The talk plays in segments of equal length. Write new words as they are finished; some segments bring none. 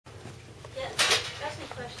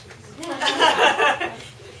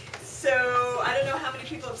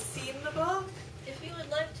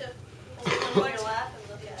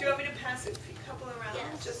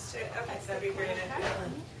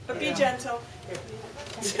Be gentle.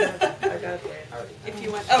 I got it. If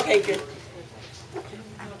you want. Okay, good.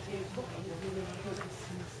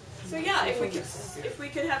 So yeah, if we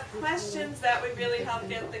could have questions, that would really help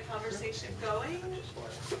get the conversation going.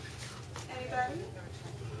 Anybody?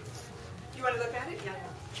 You want to look at it? Yeah.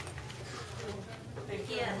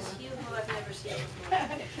 Yes, you who I've never seen before.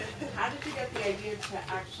 How did you get the idea to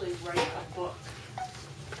actually write a book?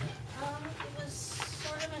 It was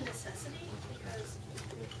sort of a necessity because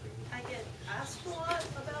I get asked a lot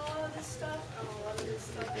about a lot of this stuff, and a lot of this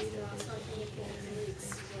stuff is not something you can really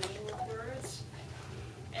explain with words.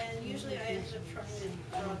 And usually I ended up trying to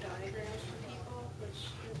draw diagrams for people, which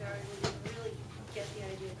invariably didn't really get the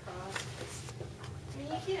idea across. I mean,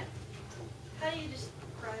 you can't. How do you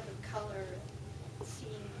describe a color,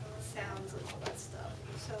 scene, sounds, and all that stuff?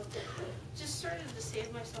 So just started to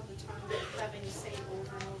save myself the time of having to say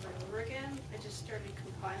over and over and over again. I just started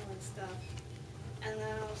compiling stuff. And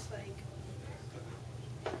then I was like,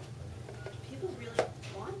 people really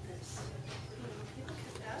want this. You know, people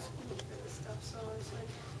kept asking me for this stuff. So I was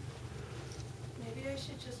like, maybe I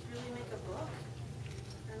should just really make a book.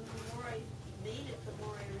 And the more I made it, the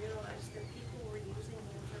more I realized that people were using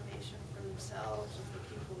the information for themselves or for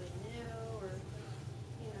people they knew or,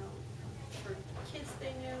 you know, for kids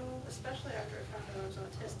they knew, especially after I found out I was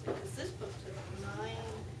autistic, because this book took 9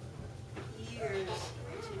 years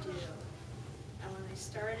to do. And when I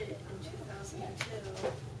started in 2002,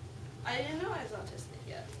 I didn't know I was autistic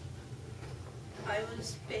yet. I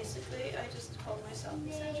was basically, I just called myself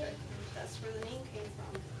eccentric. That's where the name came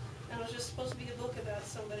from. And it was just supposed to be a book about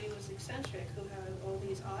somebody who was eccentric, who had all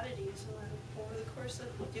these oddities. And then over the course of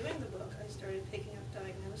doing the book, I started picking up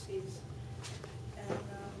diagnoses. And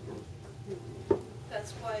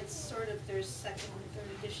that's why it's sort of, there's second and third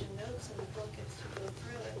edition notes in the book as to go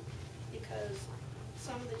through it. Because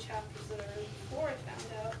some of the chapters that are before I found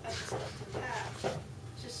out, I just left intact,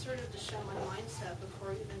 just sort of to show my mindset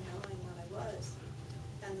before even knowing what I was.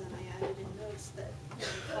 And then I added in notes that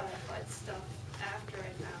clarified stuff after I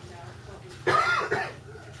found out what was going on.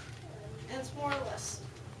 And it's more or less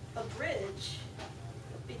a bridge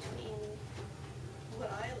between what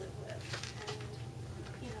I live with and,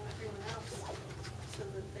 you know, everyone else, so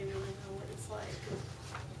that they really know what it's like.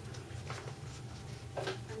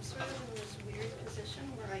 I'm sort of in this weird position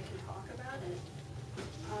where I can talk about it.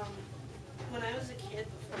 When I was a kid,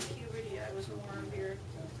 before puberty, I was more of your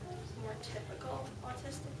more typical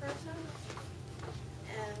autistic person.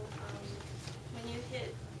 And when you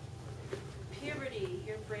hit puberty,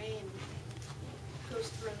 your brain goes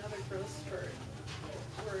through another growth spurt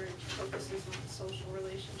where it focuses on social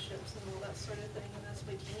relationships and all that sort of thing. And that's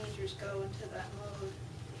why teenagers go into that mode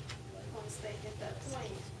once they hit that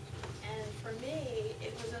point. And for me,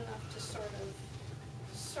 it was enough to sort of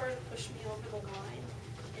push me over the line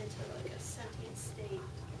into like a sentient state.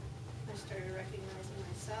 I started recognizing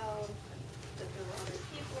myself, and that there were other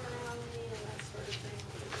people around me, and that sort of thing.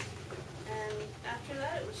 And after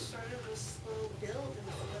that, it was sort of a slow build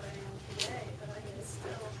into what I am today, but I can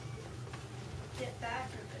still get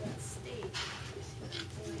back into that state.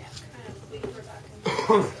 And I kind of waver back and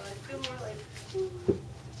forth, so I feel more like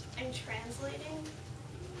I'm translating.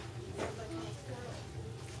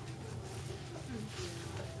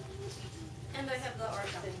 And I have the art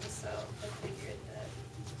thing, so I figured that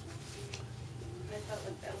I felt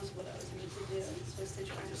like that was what I was meant to do, was to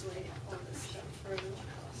translate all this stuff for everyone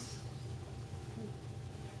else.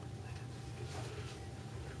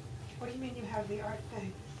 What do you mean you have the art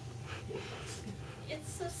thing?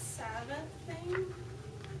 It's a savant thing.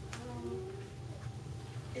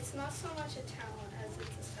 It's not so much a talent as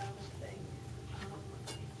it's a savant thing.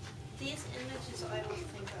 These images I don't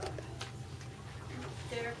think of.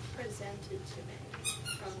 They're presented to me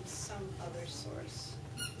from some other source.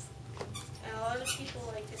 And a lot of people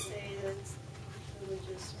like to say that it's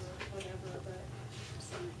religious or whatever, but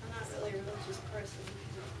I'm not really a religious person.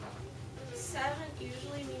 Savant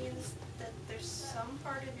usually means that there's some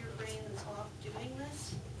part of your brain that's off doing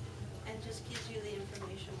this and just gives you the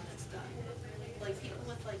information when it's done. Like people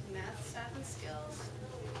with like math savant skills,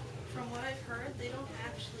 from what I've heard, they don't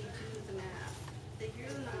actually do the math. They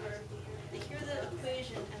hear the number, they hear the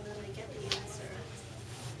equation, and then they get the answer.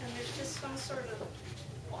 And there's just some sort of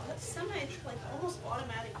like almost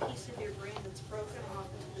automatic piece of your brain that's broken off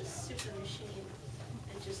into this super machine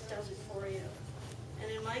and just does it for you. And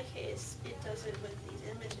in my case, it does it with these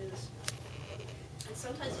images. And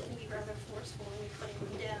sometimes it can be rather forceful when you're putting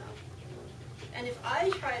them down. And if I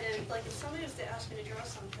try to, like if somebody was to ask me to draw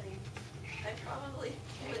something, I probably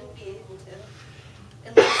wouldn't be able to,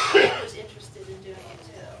 unless I was interested in doing it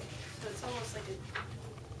too. So it's almost like a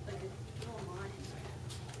dual mind.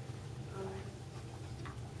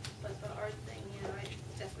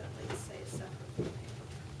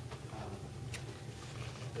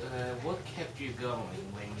 going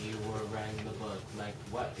when you were writing the book? Like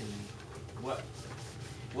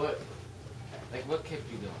what kept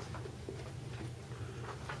you going?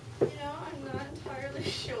 You know, I'm not entirely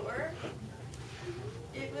sure.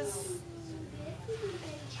 It was,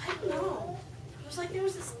 I don't know. It was like there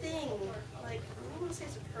was this thing, like, I don't want to say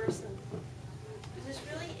it's a person. It was this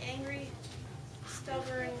really angry,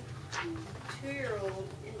 stubborn 2-year-old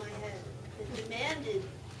in my head that demanded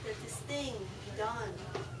that this thing be done.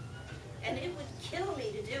 And it would kill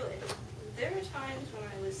me to do it. There were times when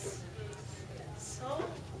I was so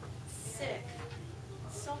sick,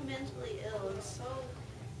 so mentally ill, and so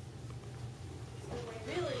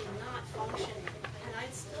really not functioning. And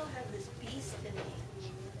I'd still have this beast in me,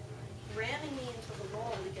 ramming me into the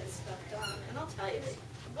wall to get stuff done. And I'll tell you, it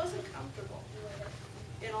wasn't comfortable,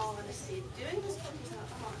 in all honesty. Doing this book was not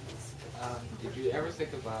fun. Did you ever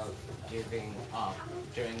think about giving up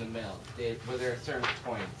during the middle? Were there certain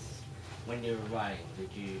points when you were writing?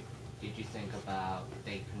 Did you think about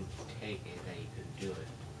they couldn't take it, that you couldn't do it?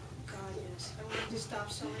 God, yes. I wanted to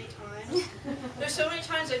stop so many times. There's so many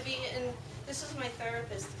times I'd be in, this is my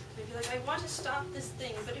therapist, I'd be like, I want to stop this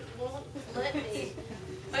thing, but it won't let me.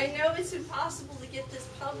 I know it's impossible to get this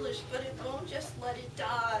published, but it won't just let it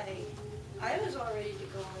die. I was all ready to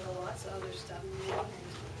go on to lots of other stuff.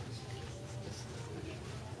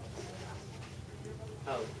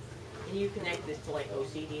 Oh, can you connect this to like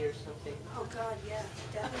OCD or something? Oh God, yeah,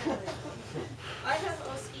 definitely. I have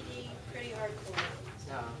OCD pretty hardcore.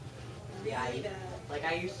 Yeah, Really bad. like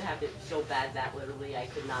I used to have it so bad that literally I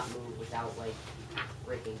could not move without like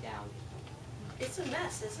breaking down. It's a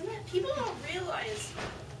mess, isn't it? People don't realize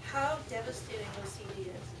how devastating OCD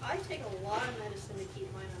is. I take a lot of medicine to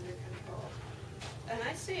keep mine under control. And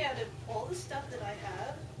I say out of all the stuff that I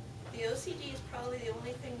have, the OCD is probably the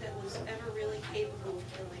only thing that was ever really capable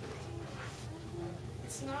of killing me.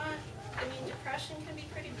 It's not, I mean, depression can be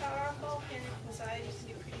pretty powerful, panic anxiety can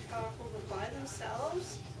be pretty powerful, but by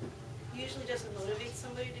themselves, usually doesn't motivate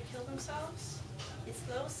somebody to kill themselves. It's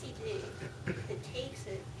the OCD that takes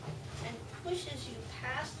it and pushes you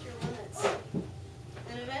past your limits.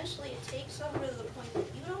 And eventually it takes over to the point that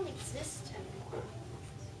you don't exist anymore.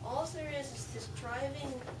 All there is this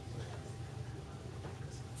driving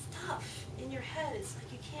stuff in your head. It's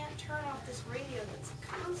like you can't turn off this radio that's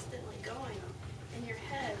constantly going in your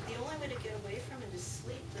head. The only way to get away from it is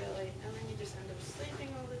sleep, really. And then you just end up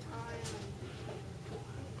sleeping all the time.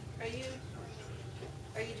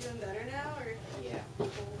 Are you doing better now, or? Yeah.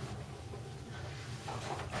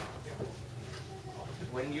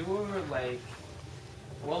 When you were like,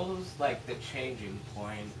 what was like the changing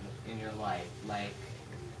point in your life? Like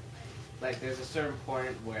there's a certain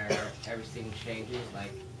point where everything changes.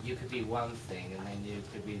 Like you could be one thing and then you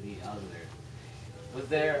could be the other. Was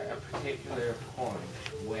there a particular point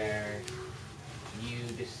where you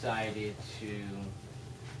decided to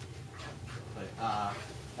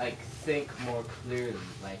like think more clearly,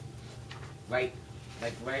 like write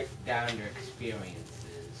down your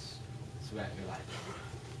experiences throughout your life?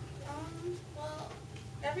 Well,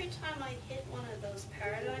 every time I hit one of those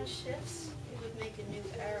paradigm shifts, it would make a new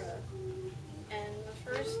era. And the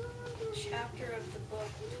first chapter of the book,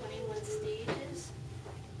 21 Stages,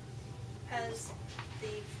 has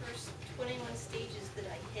the first 21 stages that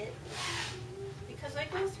I hit. Because I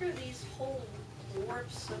go through these whole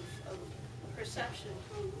warps of perception.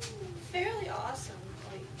 Fairly awesome,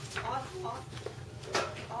 like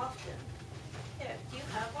often. Yeah, do you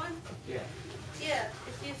have one? Yeah. Yeah,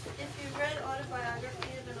 if you read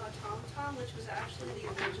Autobiography of an Automaton, which was actually the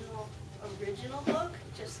original book,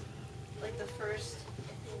 just like the first.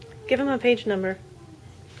 Give him a page number.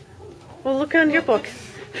 Well, look on your book.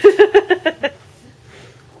 I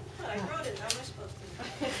wrote it. How am I supposed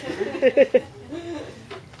to?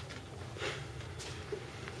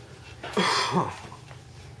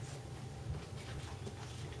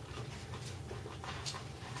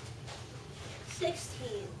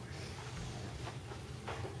 16.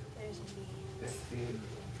 There's me.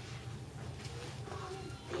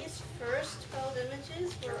 These first 12 images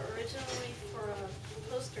were originally for a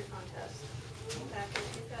poster contest back in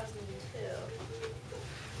 2002.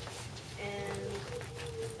 And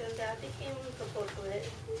then that became the booklet.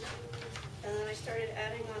 And then I started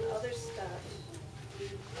adding on other stuff.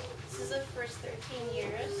 This is the first 13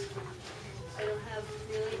 years. I don't have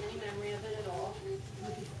really any memory of it at all.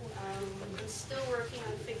 I'm still working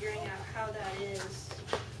on figuring out how that is.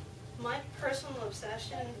 My personal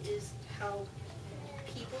obsession is how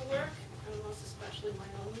people work, and most especially my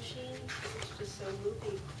own machine, because it's just so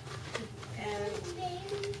loopy. And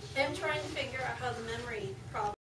I'm trying to figure out how the memory problem